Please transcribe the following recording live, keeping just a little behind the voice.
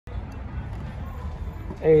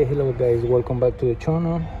Hey, hello guys, welcome back to the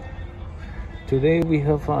channel. Today we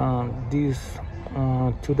have this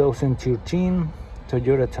 2013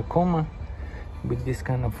 Toyota Tacoma with this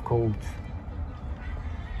kind of codes.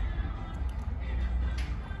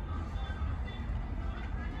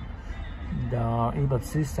 The EVAP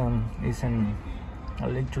system is in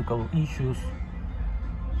electrical issues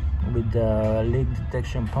with the leak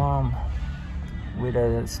detection pump, with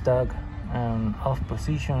a stuck and off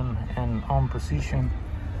position and on position.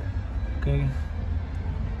 Okay,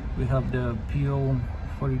 we have the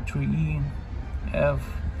P043E, F,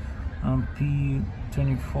 and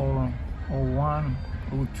P2401,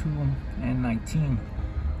 02, and 19.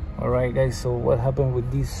 All right, guys. So what happened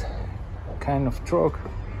with this kind of truck?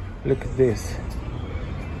 Look at this.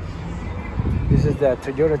 This is the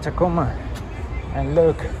Toyota Tacoma, and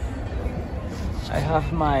look, I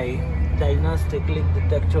have my diagnostic leak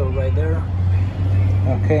detector right there.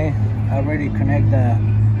 Okay, I already connect the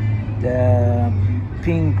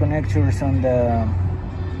pin connectors on the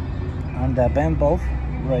band bulb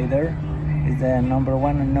right there. Is the number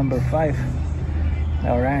 1 and number 5.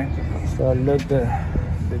 All right, so look the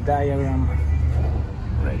diagram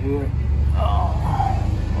right here. Oh,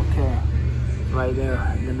 okay, right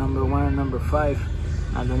there, the number 1 and number 5,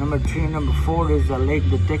 and the number 3 and number 4 is the leak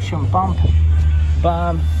detection pump.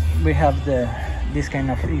 But we have this kind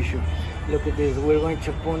of issue. Look at this. We're going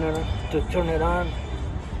to turn it on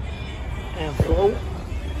and flow,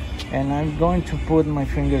 and I'm going to put my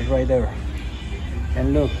fingers right there,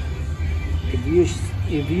 and look, if you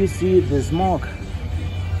see the smoke,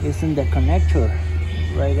 it's in the connector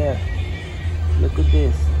right there. Look at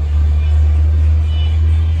this.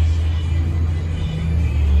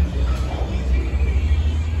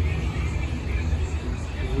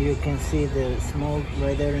 You can see the smoke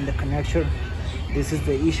right there in the connector. This is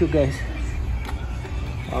the issue, guys.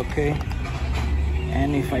 Okay,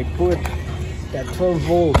 and if I put the 12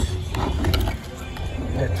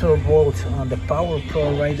 volts on the power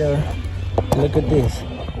pro right there, look at this.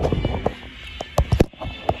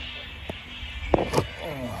 Oh,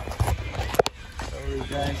 sorry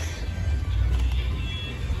guys,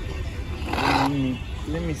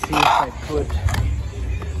 let me see if I put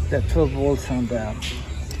the 12 volts on the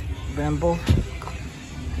band bulb,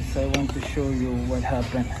 because I want to show you what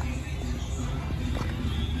happened.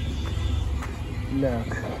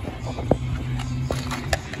 Look,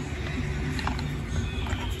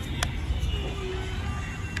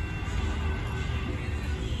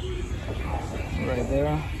 right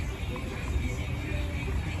there,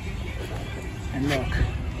 and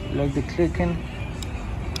look the clicking.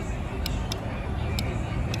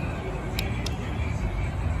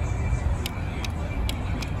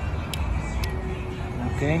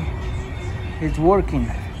 Okay, it's working,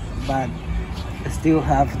 but still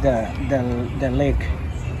have the leak.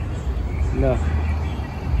 Look,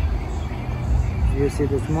 you see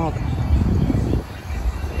the smoke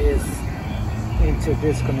is into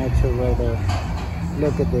this connector right there.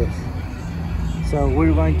 Look at this. So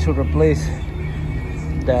we're going to replace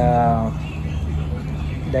the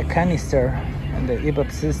canister and the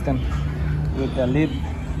EVAP system with the leak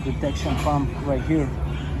detection pump right here,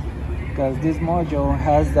 because this module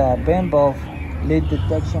has the band bulb, leak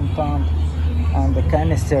detection pump, and the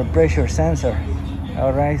canister pressure sensor.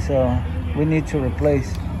 All right, so we need to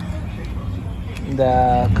replace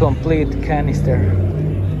the complete canister.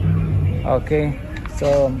 Okay,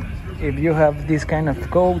 so if you have this kind of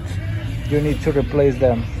codes, you need to replace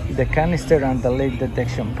the canister and the leak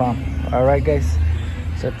detection pump. All right, guys,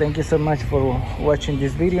 so thank you so much for watching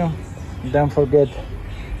this video. Don't forget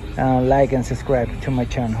like and subscribe to my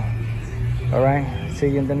channel. All right, see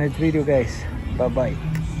you in the next video, guys. Bye bye.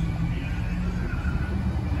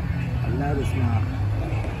 I love this now.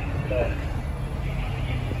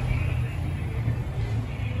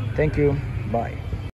 Thank you. Bye.